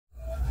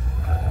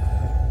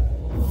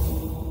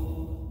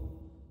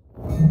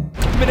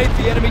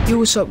Eliminate the enemy. Yo,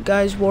 what's up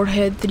guys,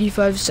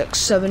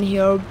 Warhead3567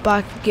 here,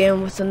 back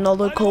again with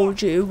another Call of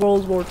Duty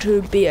World War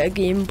II beta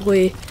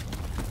gameplay.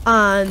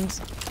 And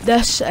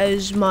this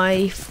is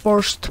my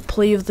first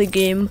play of the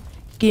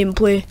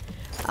gameplay.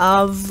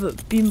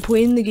 I've been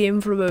playing the game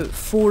for about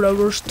 4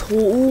 hours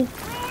total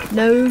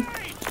now.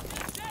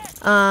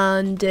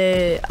 And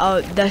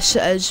this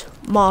is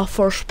my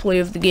first play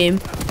of the game.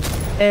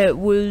 It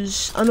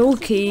was an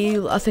okay,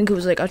 I think it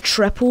was like a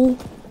triple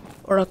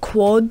or a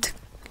quad.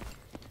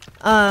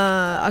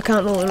 I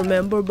can't really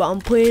remember, but I'm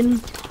playing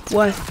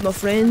with my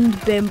friend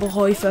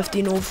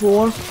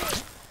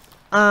BenBahoy1504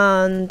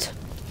 and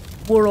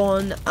we're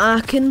on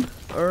Aachen,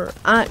 or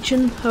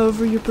Aachen,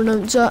 however you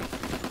pronounce it,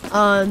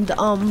 and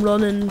I'm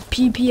running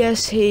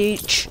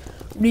PPSH,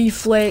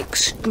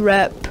 Reflex,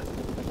 Grip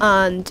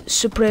and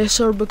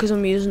Suppressor because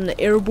I'm using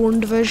the Airborne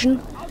Division,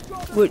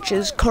 which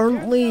is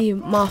currently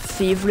my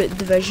favourite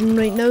division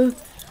right now.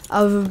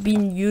 I've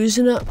been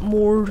using it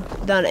more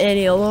than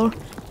any other.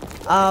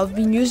 I've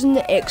been using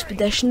the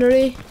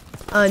Expeditionary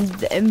and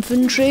the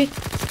Infantry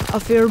a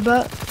fair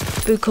bit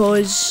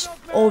because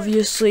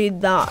obviously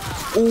that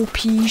OP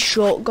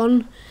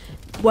shotgun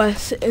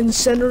with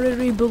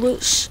incendiary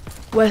bullets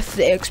with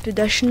the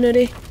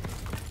Expeditionary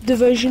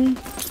division,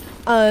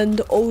 and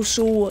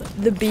also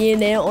the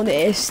bayonet on the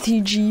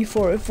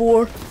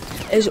STG-44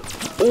 is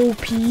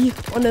OP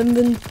on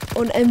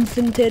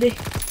infantry.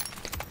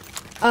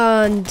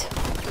 And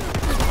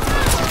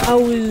I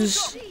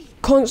was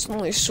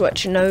constantly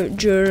switching out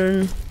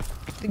during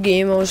the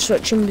game. I was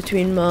switching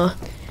between my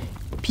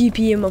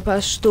PP and my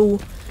pistol,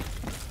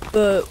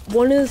 but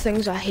one of the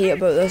things I hate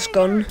about this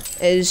gun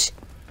is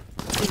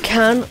you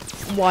can't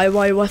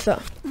YY with it.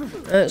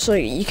 It's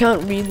like you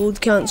can't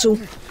reload cancel,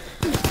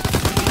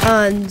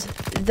 and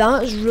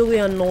that's really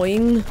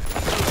annoying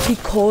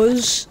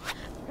because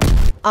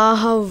I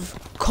have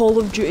Call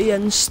of Duty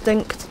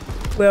instinct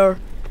where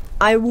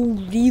I will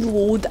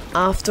reload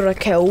after a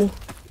kill.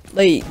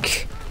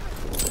 Like,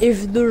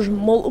 if there's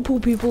multiple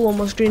people on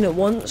my screen at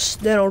once,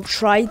 then I'll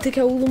try to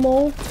kill them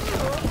all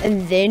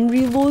and then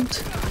reload.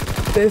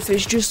 But if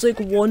it's just like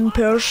one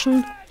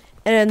person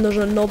and then there's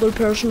another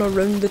person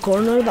around the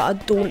corner that I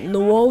don't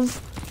know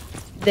of,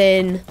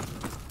 then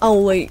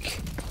I'll like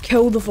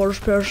kill the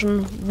first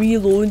person,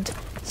 reload,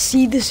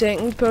 see the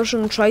second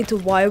person, try to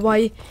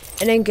YY,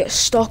 and then get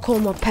stuck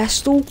on my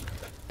pistol.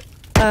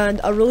 And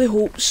I really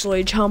hope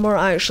Sledgehammer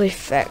actually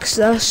fix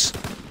this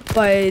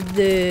by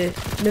the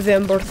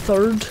November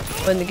 3rd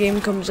when the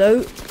game comes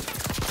out.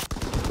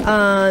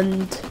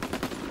 And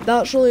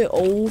that's really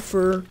all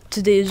for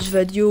today's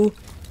video.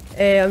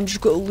 I'm just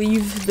going to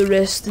leave the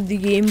rest of the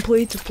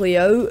gameplay to play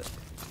out,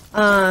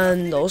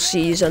 and I'll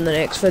see you in the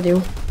next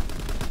video.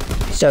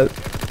 Peace out.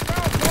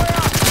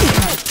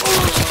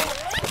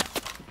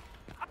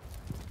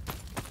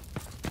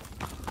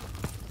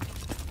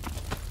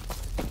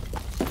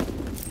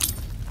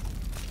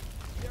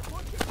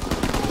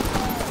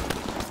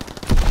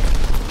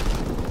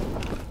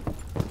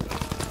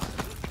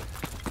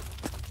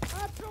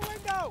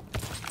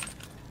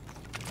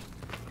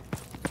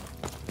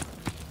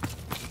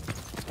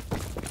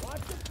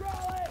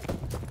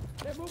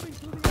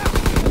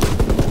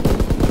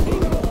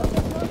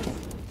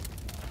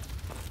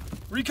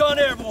 Recon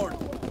airborne.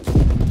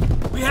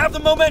 We have the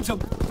momentum.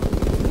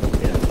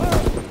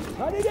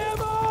 I need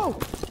ammo!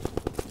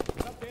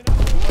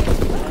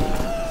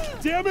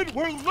 Damn it,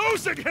 we're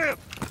losing him!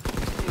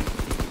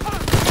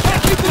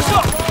 Can't keep this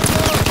up!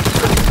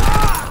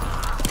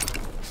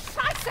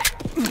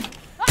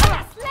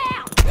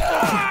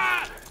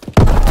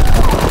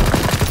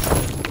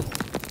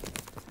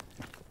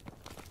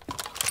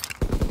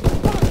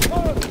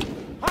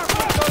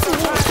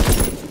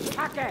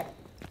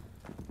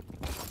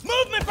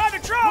 Movement by the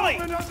trolley!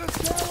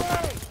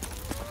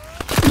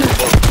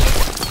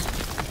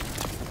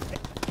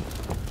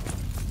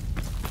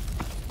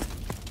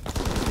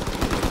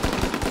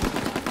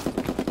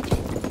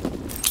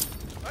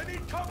 I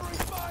need covering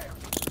fire!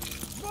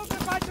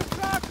 Movement by the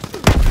truck!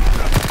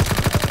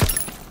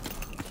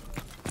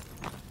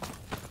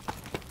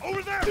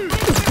 Over there!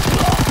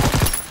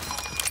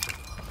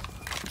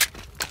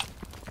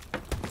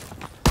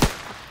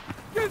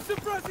 Get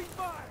suppressing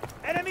fire!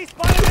 Enemy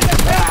spotted in the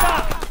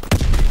pampa!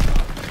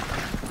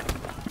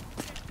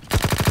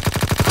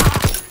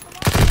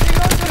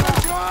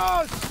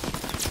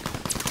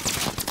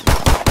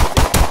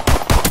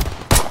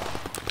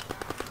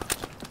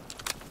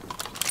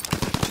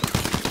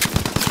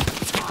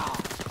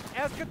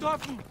 Er ist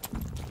getroffen!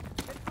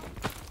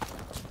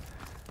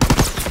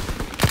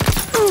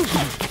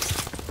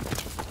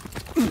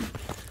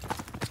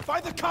 By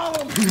the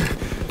column!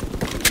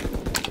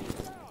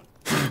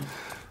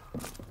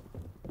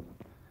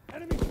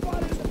 Enemy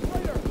spotted in the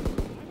freighter!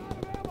 I'm out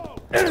of ammo!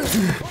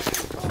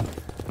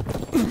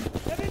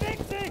 Heavy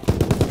mixing!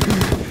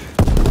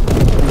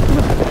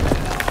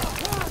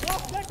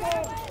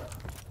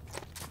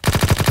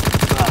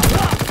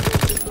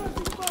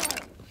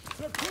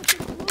 They're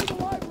pushing through the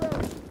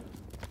library!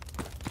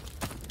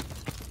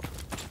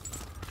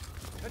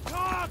 The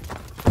top!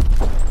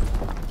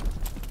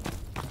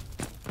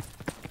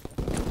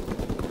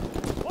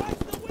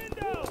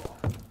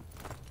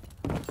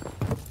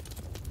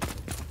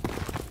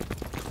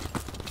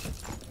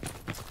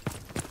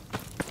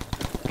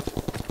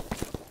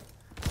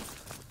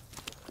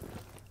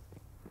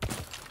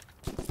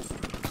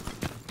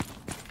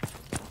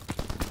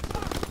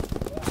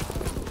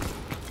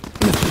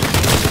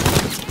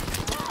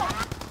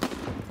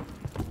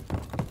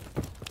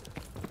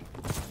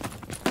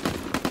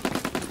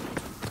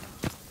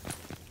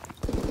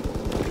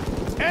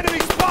 Enemy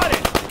spotted!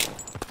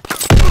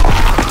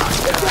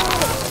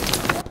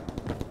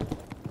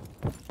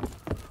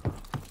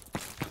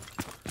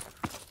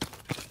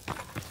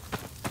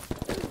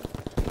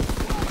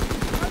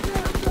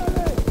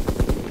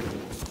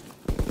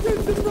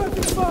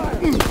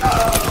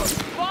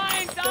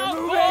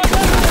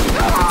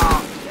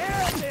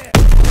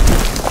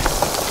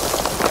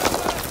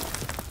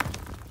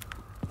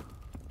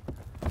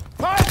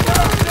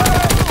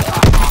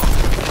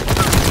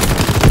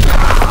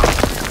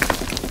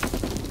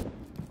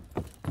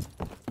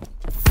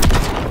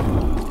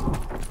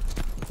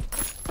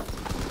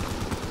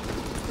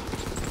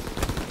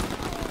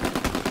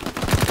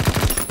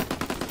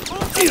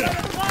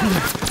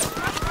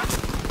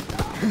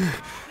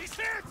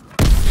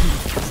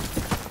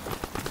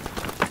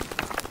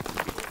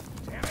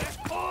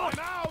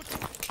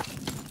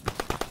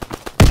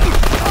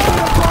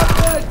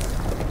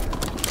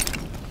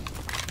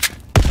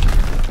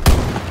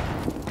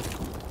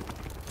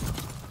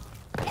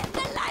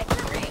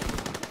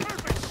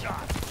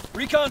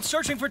 Recon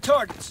searching for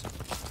targets.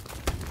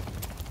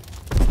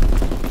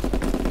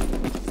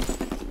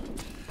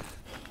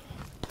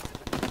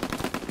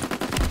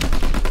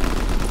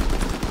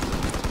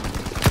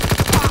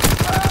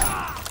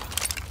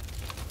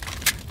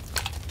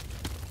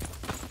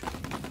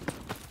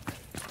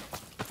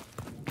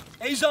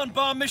 Azon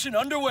bomb mission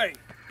underway.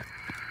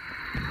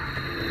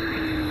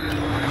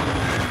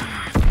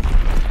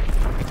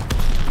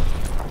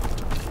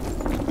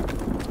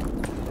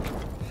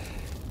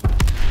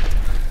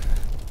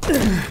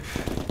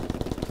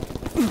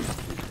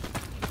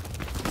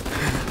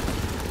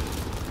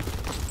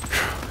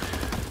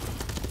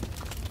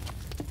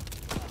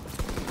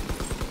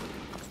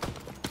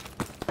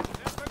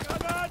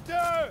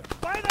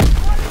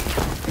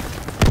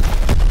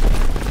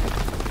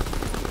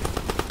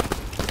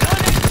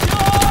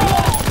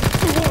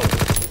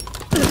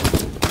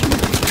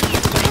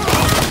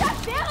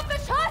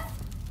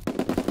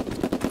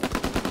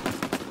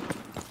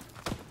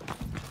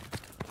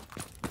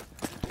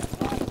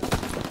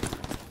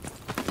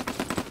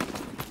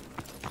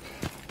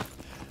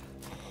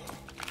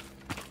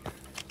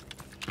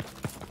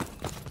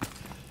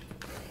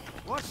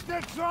 Watch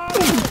the drone!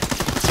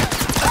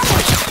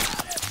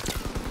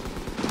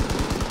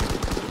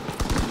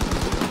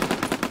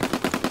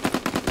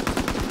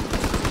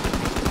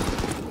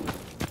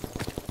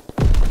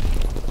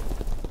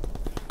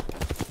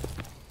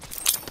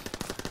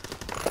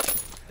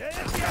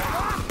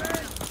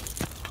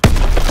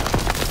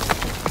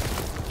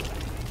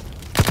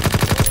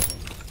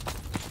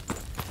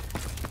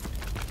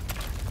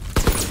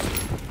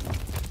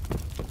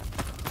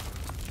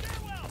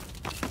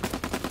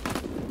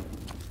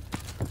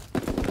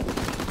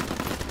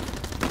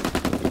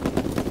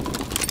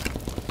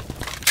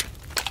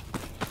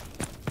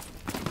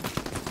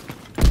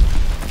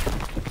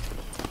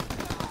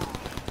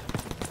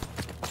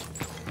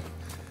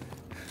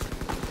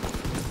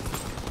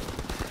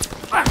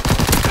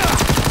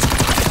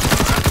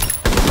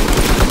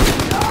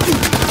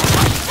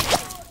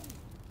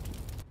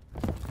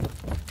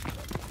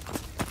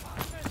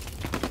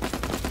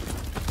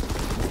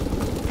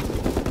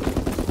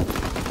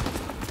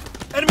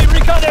 Enemy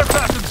recon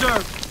aircraft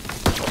observed.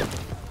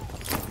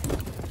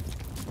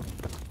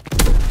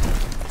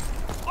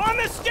 On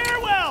the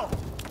stairwell!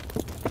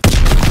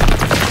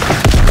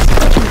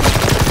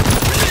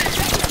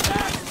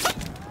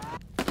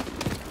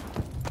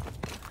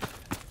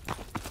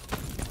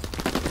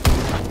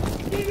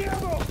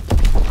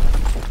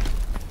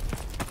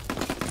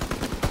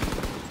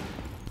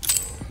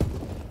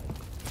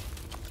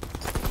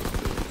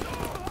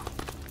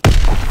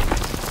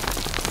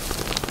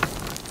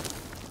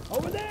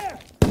 Over there!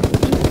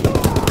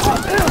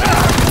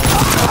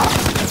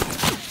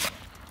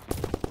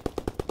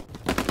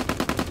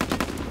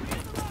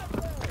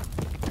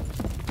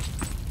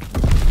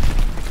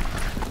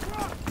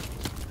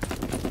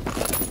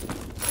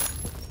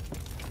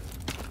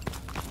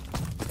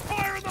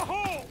 Fire in the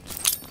hole!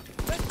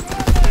 Let's go!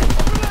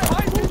 Over there!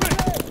 High movement!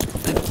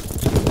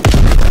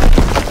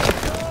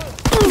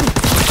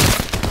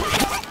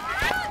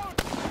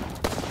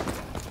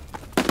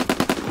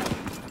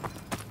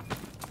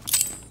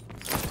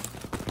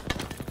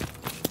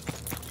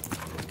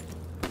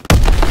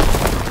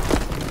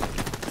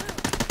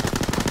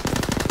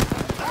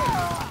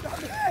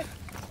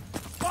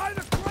 By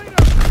the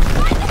crater!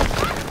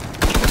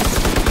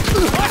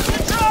 Watch the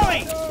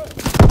trolley!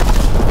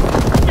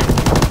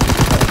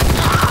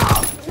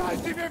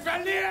 Scheiße, wir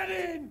verlieren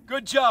ihn!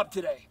 Good job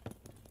today.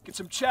 Get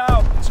some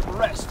chow and some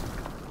rest.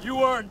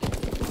 You earned it.